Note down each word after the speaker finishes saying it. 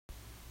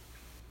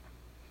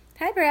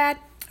Hi, Brad.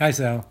 Hi,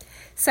 Sal.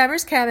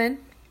 Summer's coming.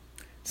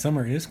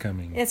 Summer is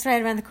coming. It's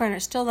right around the corner.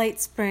 It's still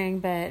late spring,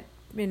 but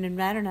I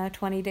don't know,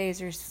 20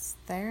 days or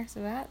there,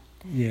 so that?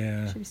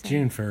 Yeah,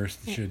 June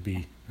 1st should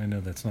be. I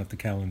know that's not the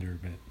calendar,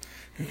 but...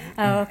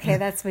 Oh, okay,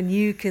 that's when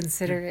you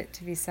consider it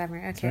to be summer.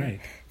 Okay, That's right.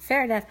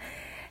 Fair enough.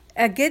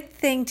 A good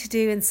thing to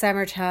do in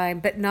summertime,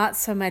 but not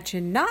so much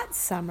in not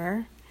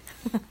summer.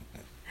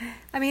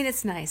 I mean,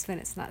 it's nice when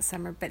it's not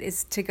summer, but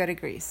it's to go to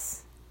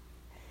Greece.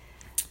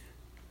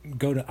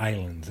 Go to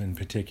islands in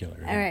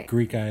particular. All right.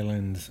 Greek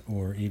islands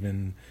or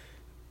even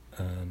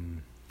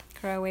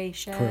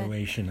Croatia.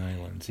 Croatian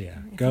islands, yeah.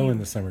 Go in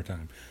the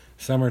summertime.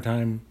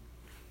 Summertime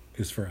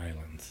is for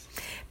islands.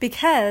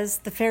 Because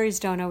the ferries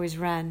don't always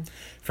run.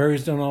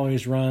 Ferries don't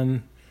always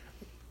run.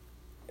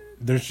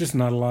 There's just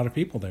not a lot of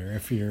people there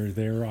if you're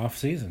there off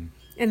season.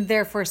 And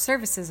therefore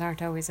services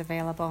aren't always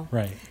available.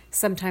 Right.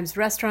 Sometimes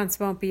restaurants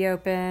won't be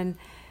open.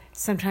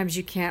 Sometimes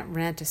you can't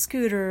rent a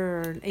scooter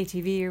or an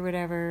ATV or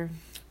whatever.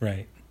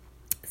 Right.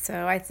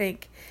 So I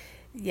think,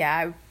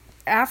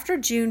 after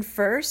June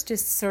 1st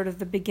is sort of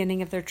the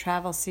beginning of their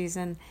travel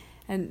season.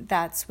 And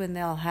that's when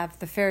they'll have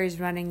the ferries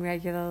running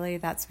regularly.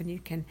 That's when you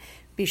can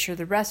be sure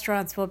the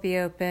restaurants will be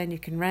open. You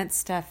can rent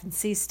stuff and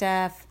see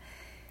stuff.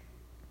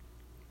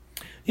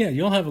 Yeah,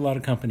 you'll have a lot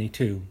of company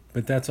too,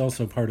 but that's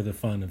also part of the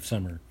fun of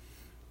summer.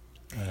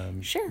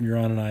 Sure. You're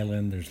on an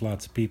island. There's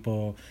lots of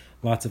people,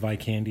 lots of eye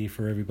candy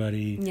for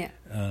everybody. Yeah.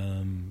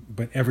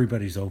 But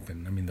everybody's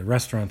open. I mean, the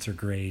restaurants are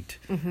great.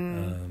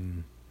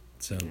 Mm-hmm.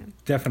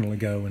 Definitely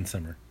go in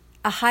summer.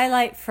 A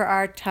highlight for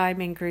our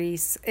time in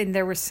Greece, and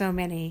there were so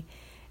many.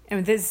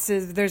 And there's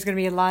going to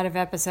be a lot of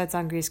episodes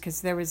on Greece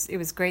because it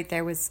was great.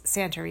 There was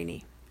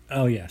Santorini.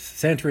 Oh yes,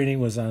 Santorini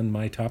was on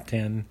my top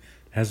 10.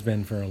 Has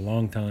been for a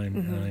long time.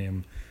 Mm-hmm. I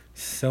am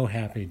so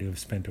happy to have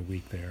spent a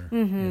week there.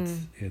 Mm-hmm.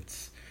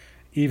 It's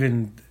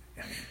even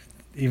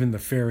the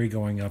ferry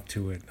going up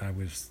to it. I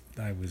was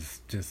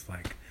just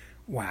like,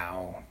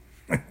 wow.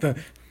 the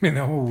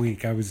whole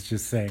week I was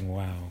just saying,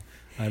 wow.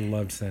 I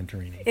loved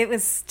Santorini.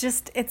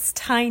 It's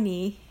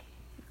tiny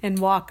and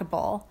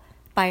walkable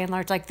by and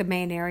large. Like the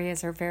main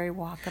areas are very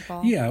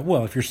walkable. Yeah,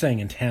 well, if you're staying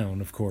in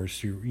town, of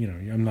course,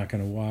 I'm not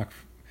going to walk.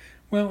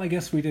 Well, I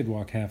guess we did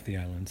walk half the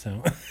island,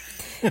 so.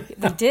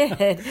 We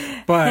did.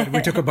 But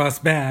we took a bus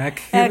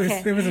back.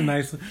 Okay.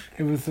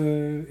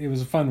 It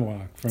was a fun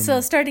walk.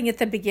 So starting at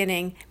the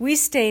beginning, we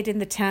stayed in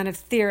the town of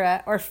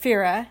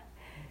Fira,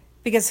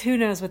 because who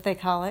knows what they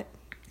call it.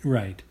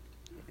 Right.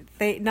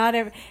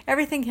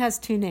 Everything has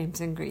two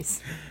names in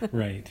Greece.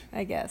 Right.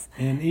 I guess.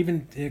 And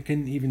it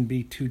can even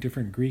be two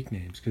different Greek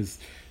names because,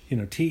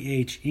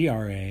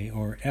 THERA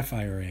or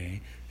FIRA,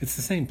 it's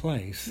the same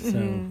place. So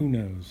who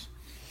knows?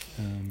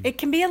 It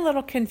can be a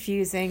little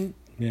confusing.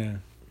 Yeah.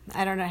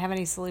 I don't have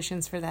any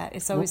solutions for that.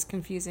 It's always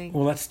confusing.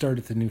 Well, let's start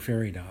at the new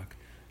ferry dock.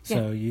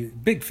 So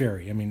big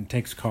ferry. I mean, it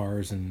takes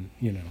cars and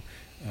a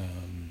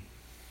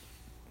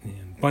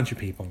bunch of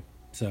people.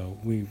 So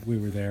we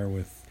were there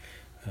with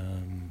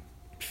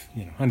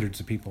hundreds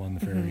of people on the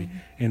ferry,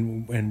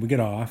 and we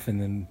get off,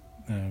 and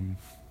then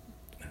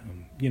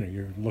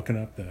you're looking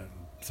up the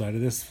side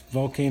of this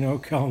volcano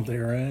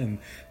caldera, and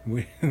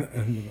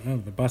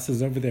the bus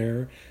is over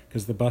there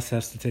because the bus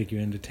has to take you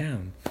into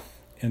town.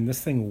 And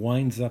this thing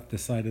winds up the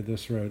side of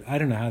this road. I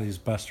don't know how these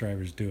bus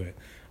drivers do it.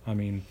 I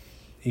mean,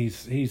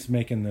 he's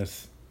making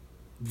this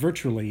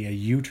virtually a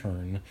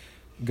U-turn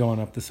going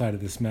up the side of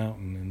this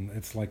mountain, and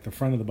it's like the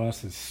front of the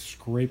bus is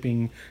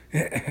scraping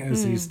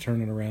as he's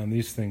turning around.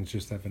 These things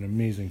just have an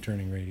amazing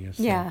turning radius.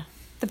 Yeah,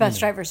 the bus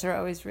drivers are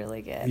always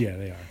really good. Yeah,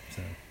 they are.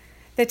 So.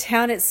 The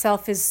town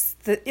itself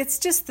it's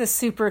just the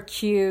super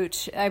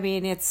cute. I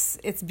mean, it's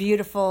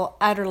beautiful,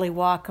 utterly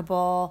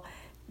walkable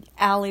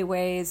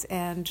alleyways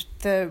and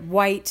the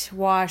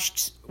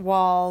whitewashed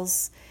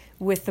walls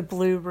with the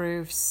blue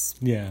roofs.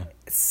 Yeah.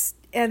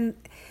 And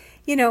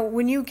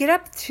when you get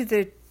up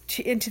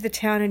into the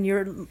town and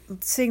you're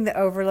seeing the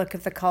overlook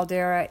of the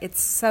caldera,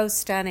 it's so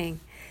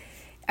stunning.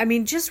 I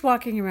mean, just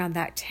walking around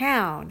that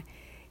town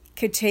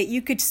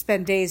you could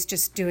spend days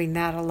just doing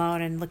that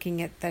alone and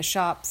looking at the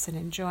shops and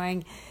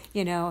enjoying,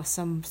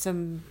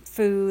 some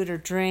food or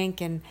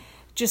drink and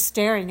just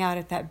staring out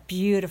at that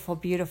beautiful,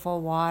 beautiful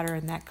water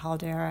in that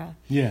caldera.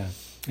 Yeah,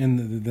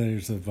 and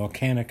there's a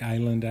volcanic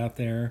island out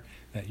there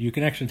that you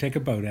can actually take a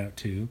boat out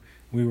to.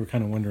 We were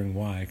kind of wondering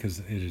why,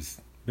 because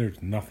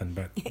there's nothing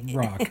but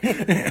rock.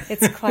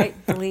 It's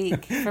quite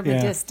bleak from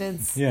a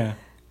distance. Yeah.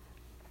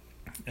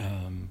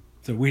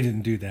 So we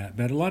didn't do that,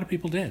 but a lot of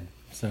people did.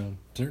 So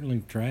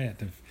certainly try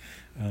it.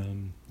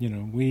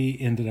 We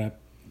ended up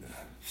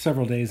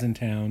several days in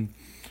town.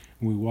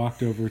 We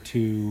walked over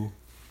to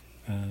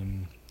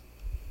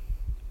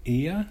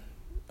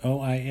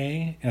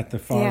OIA at the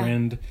far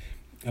end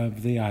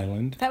of the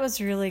island. That was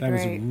really great. That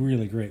was a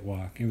really great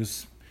walk. It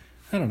was,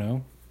 I don't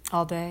know.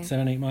 All day.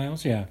 7-8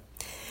 miles, yeah.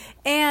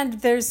 And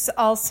there's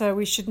also,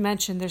 we should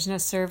mention, there's no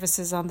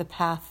services on the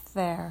path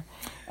there.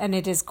 And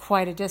it is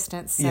quite a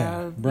distance.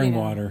 So, bring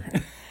water.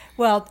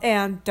 Well,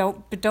 and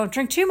don't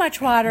drink too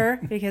much water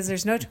because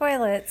there's no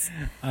toilets.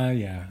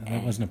 Yeah,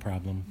 that wasn't a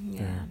problem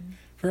Yeah.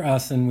 for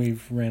us, and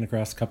we've ran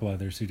across a couple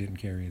others who didn't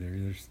care either.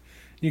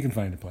 You can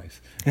find a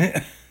place.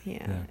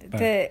 Yeah.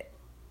 but-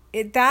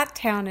 That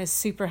town is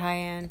super high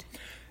end.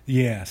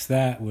 Yes,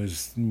 that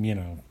was,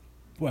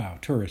 wow,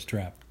 tourist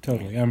trap,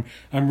 totally.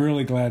 I'm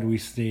really glad we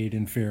stayed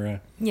in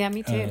Fira. Yeah,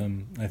 me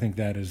too. I think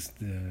that is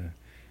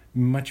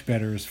much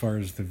better as far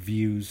as the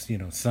views,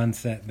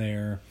 sunset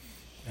there.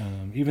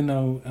 Even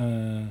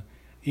though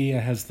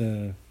Ia has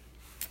the,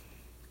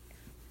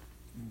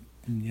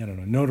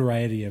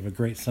 notoriety of a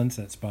great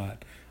sunset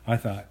spot, I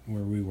thought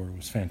where we were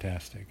was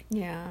fantastic.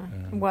 Yeah.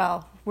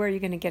 Well, where are you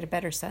going to get a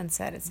better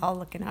sunset? It's all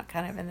looking out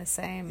kind of in the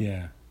same.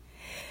 Yeah.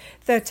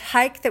 The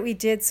hike that we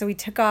did, so we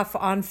took off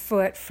on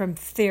foot from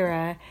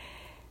Fira.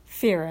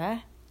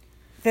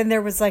 Then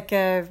there was like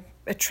a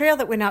trail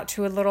that went out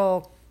to a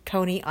little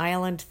Coney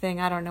Island thing.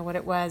 I don't know what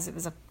it was. It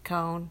was a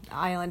cone,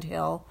 island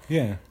hill.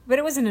 Yeah. But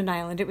it wasn't an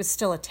island. It was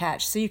still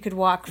attached. So you could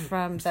walk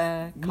from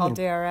the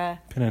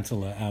caldera.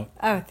 Peninsula out.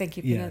 Oh, thank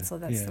you, Yeah,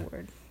 peninsula. That's yeah. the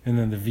word. And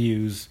then the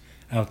views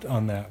out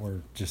on that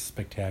were just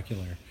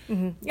spectacular.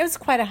 Mm-hmm. It was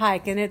quite a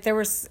hike, and there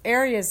was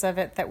areas of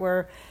it that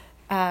were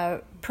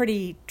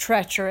pretty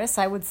treacherous,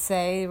 I would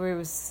say. It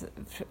was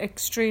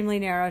extremely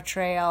narrow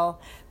trail,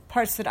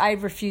 parts that I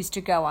refused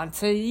to go on.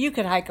 So you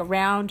could hike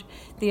around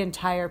the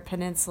entire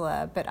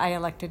peninsula, but I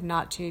elected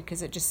not to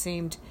because it just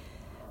seemed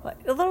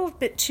a little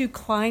bit too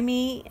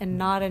climby and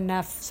not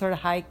enough sort of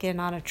hiking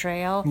on a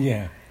trail.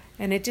 Yeah.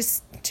 And it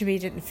just, to me,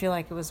 didn't feel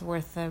like it was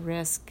worth the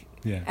risk.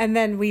 Yeah. And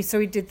then we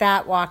did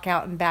that walk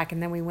out and back,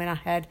 and then we went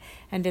ahead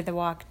and did the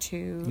walk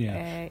to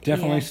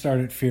definitely Ia. start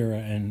at Fira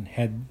and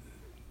head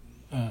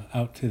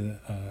out to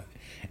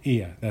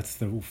Ia. That's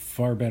the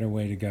far better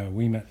way to go.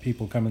 We met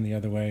people coming the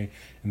other way,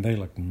 and they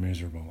looked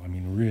miserable. I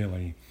mean,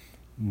 really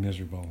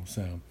miserable.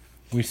 So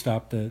we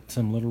stopped at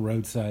some little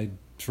roadside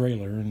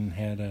trailer and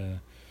had a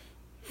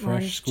fresh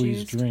Orange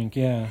squeezed juice. drink.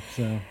 Yeah.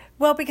 So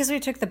Well, because we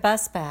took the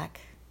bus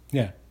back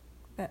yeah.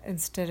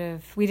 instead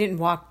of, we didn't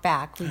walk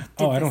back. We did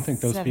I the don't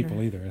think those 7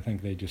 people either. I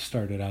think they just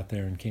started out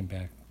there and came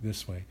back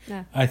this way.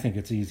 No. I think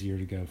it's easier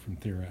to go from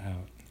Thera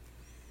out.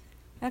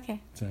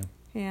 Okay. So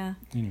Yeah.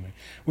 anyway,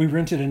 we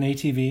rented an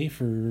ATV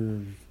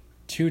for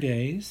 2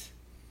 days,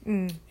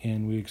 Mm.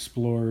 and we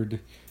explored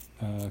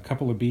a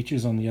couple of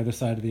beaches on the other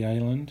side of the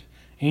island.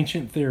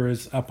 Ancient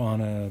Thera's up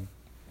on a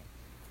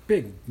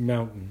big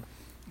mountain,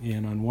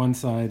 and on one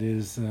side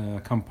is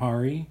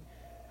Kamari,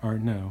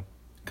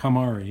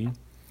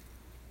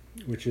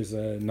 which is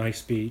a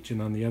nice beach,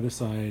 and on the other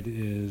side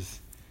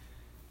is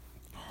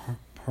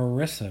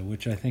Parissa,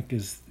 which I think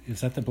is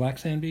that the black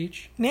sand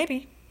beach?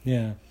 Maybe.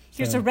 Yeah.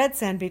 There's so- a red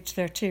sand beach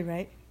there too,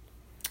 right?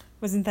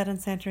 Wasn't that on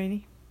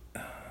Santorini?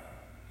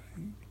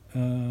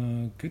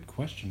 Good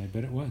question. I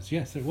bet it was.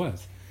 Yes, it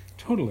was.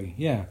 Totally.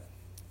 Yeah.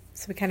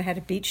 So we kind of had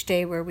a beach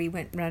day where we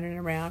went running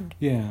around.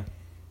 Yeah.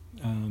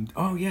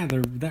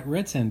 That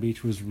red sand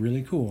beach was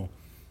really cool.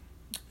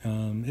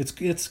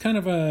 It's kind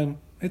of a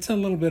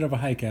little bit of a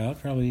hike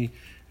out, probably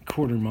a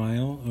quarter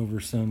mile over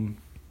some,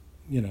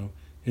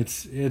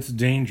 it's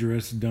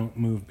dangerous. Don't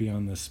move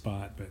beyond this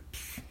spot, but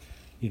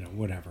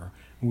whatever.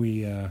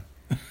 We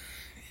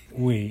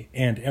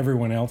and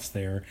everyone else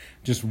there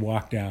just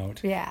walked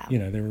out. Yeah.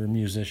 There were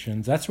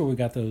musicians. That's where we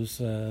got those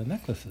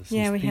necklaces.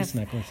 Yeah, those we peace have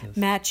necklaces.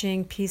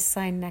 matching peace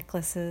sign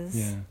necklaces.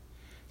 Yeah.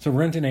 So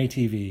rent an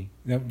ATV.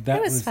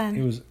 That was fun.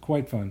 It was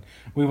quite fun.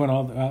 We went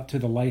all out to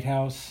the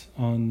lighthouse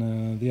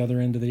on the other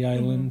end of the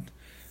island.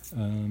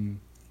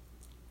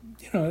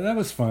 That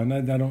was fun.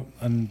 I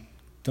don't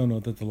know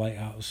that the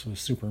lighthouse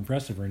was super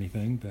impressive or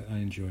anything, but I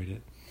enjoyed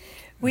it.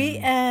 We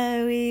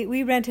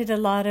rented a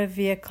lot of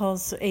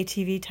vehicles,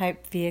 ATV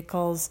type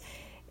vehicles,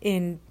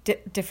 in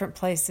different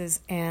places,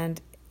 and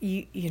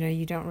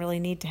you don't really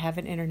need to have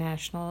an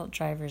international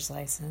driver's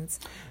license.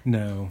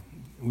 No,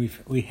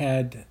 we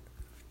had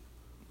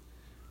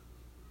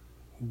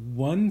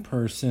one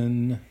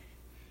person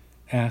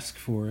ask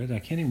for it. I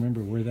can't even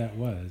remember where that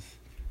was.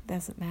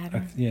 Doesn't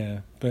matter.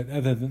 But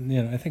other than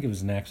I think it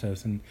was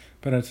Naxos,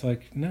 but it's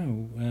like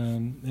no,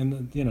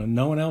 and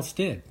no one else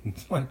did.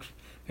 It's like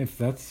if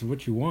that's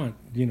what you want,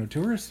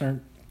 tourists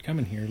aren't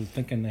coming here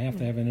thinking they have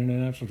to have an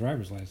international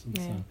driver's license.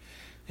 Yeah. So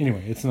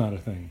anyway, it's not a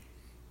thing.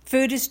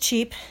 Food is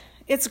cheap.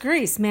 It's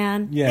Greece,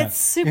 man. Yeah. It's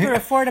super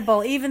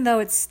affordable, even though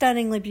it's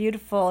stunningly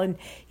beautiful. And,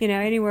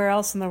 anywhere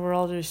else in the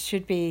world, there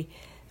should be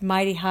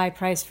mighty high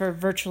price for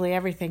virtually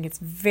everything. It's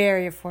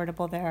very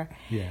affordable there.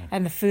 Yeah.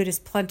 And the food is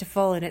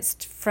plentiful, and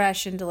it's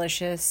fresh and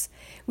delicious.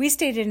 We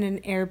stayed in an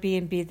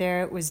Airbnb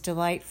there. It was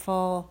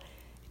delightful.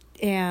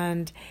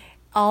 And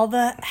all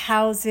the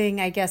housing,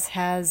 I guess,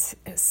 has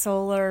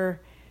solar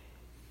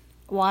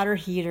water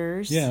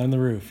heaters. Yeah, on the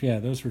roof. Yeah,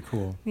 those were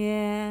cool.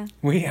 Yeah.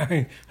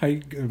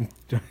 I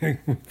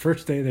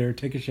first day there,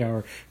 take a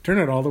shower, turn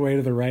it all the way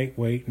to the right,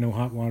 wait, no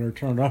hot water.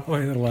 Turn it all the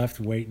way to the left,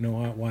 wait, no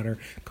hot water.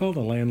 Call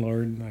the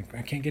landlord, like,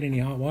 I can't get any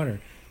hot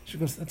water. She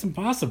goes, that's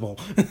impossible.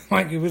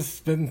 Like, it was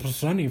been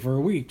sunny for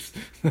weeks.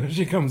 So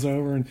she comes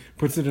over and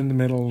puts it in the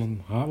middle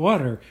and hot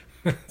water.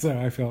 So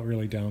I felt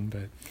really dumb,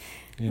 but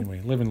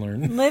anyway, live and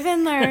learn. Live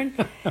and learn.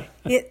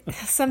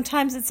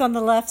 Sometimes it's on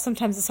the left,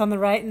 sometimes it's on the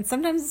right, and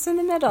sometimes it's in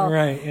the middle.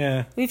 Right,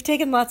 yeah. We've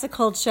taken lots of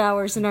cold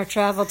showers in our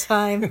travel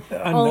time,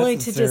 only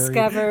to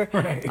discover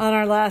on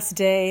our last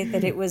day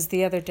that it was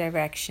the other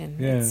direction.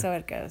 Yeah. And so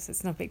it goes.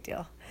 It's no big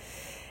deal.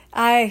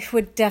 I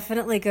would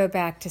definitely go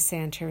back to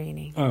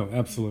Santorini. Oh,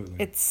 absolutely.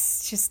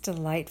 It's just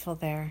delightful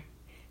there.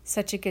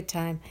 Such a good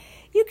time.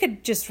 You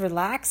could just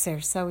relax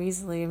there so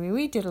easily. I mean,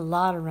 we did a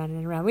lot of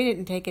running around. We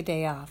didn't take a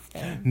day off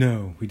there.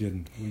 No, we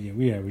didn't.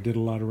 We did a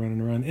lot of running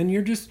around. And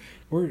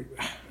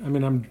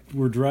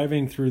we're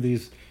driving through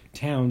these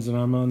towns, and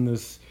I'm on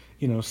this,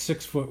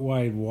 6-foot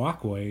wide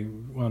walkway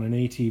on an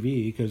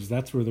ATV because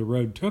that's where the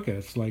road took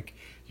us. Like,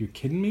 you're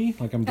kidding me?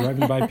 Like, I'm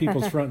driving by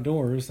people's front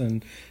doors,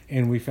 and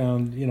we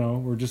found,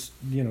 we're just,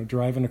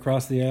 driving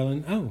across the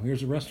island. Oh,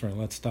 here's a restaurant.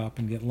 Let's stop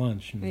and get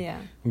lunch. And Yeah.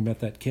 we met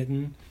that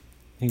kitten.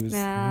 He was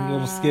a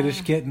little skittish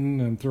kitten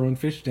and throwing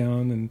fish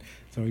down, and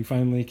so he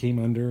finally came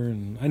under,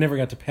 and I never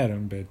got to pet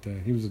him, but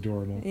he was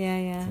adorable.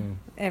 Yeah. So,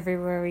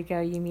 Everywhere we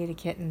go, you meet a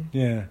kitten.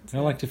 yeah, I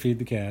like to feed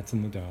the cats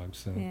and the dogs.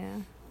 So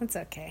Yeah, that's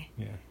okay.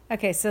 yeah.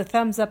 Okay, so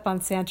thumbs up on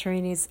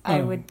Santorini's.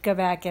 I would go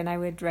back and I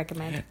would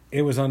recommend it.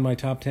 It was on my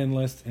top 10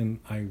 list, and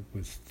I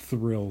was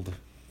thrilled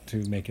to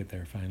make it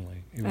there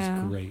finally. It was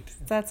great.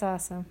 That's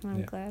awesome. I'm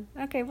Yeah. glad.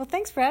 Okay, well,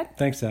 thanks, Fred.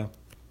 Thanks, Sal.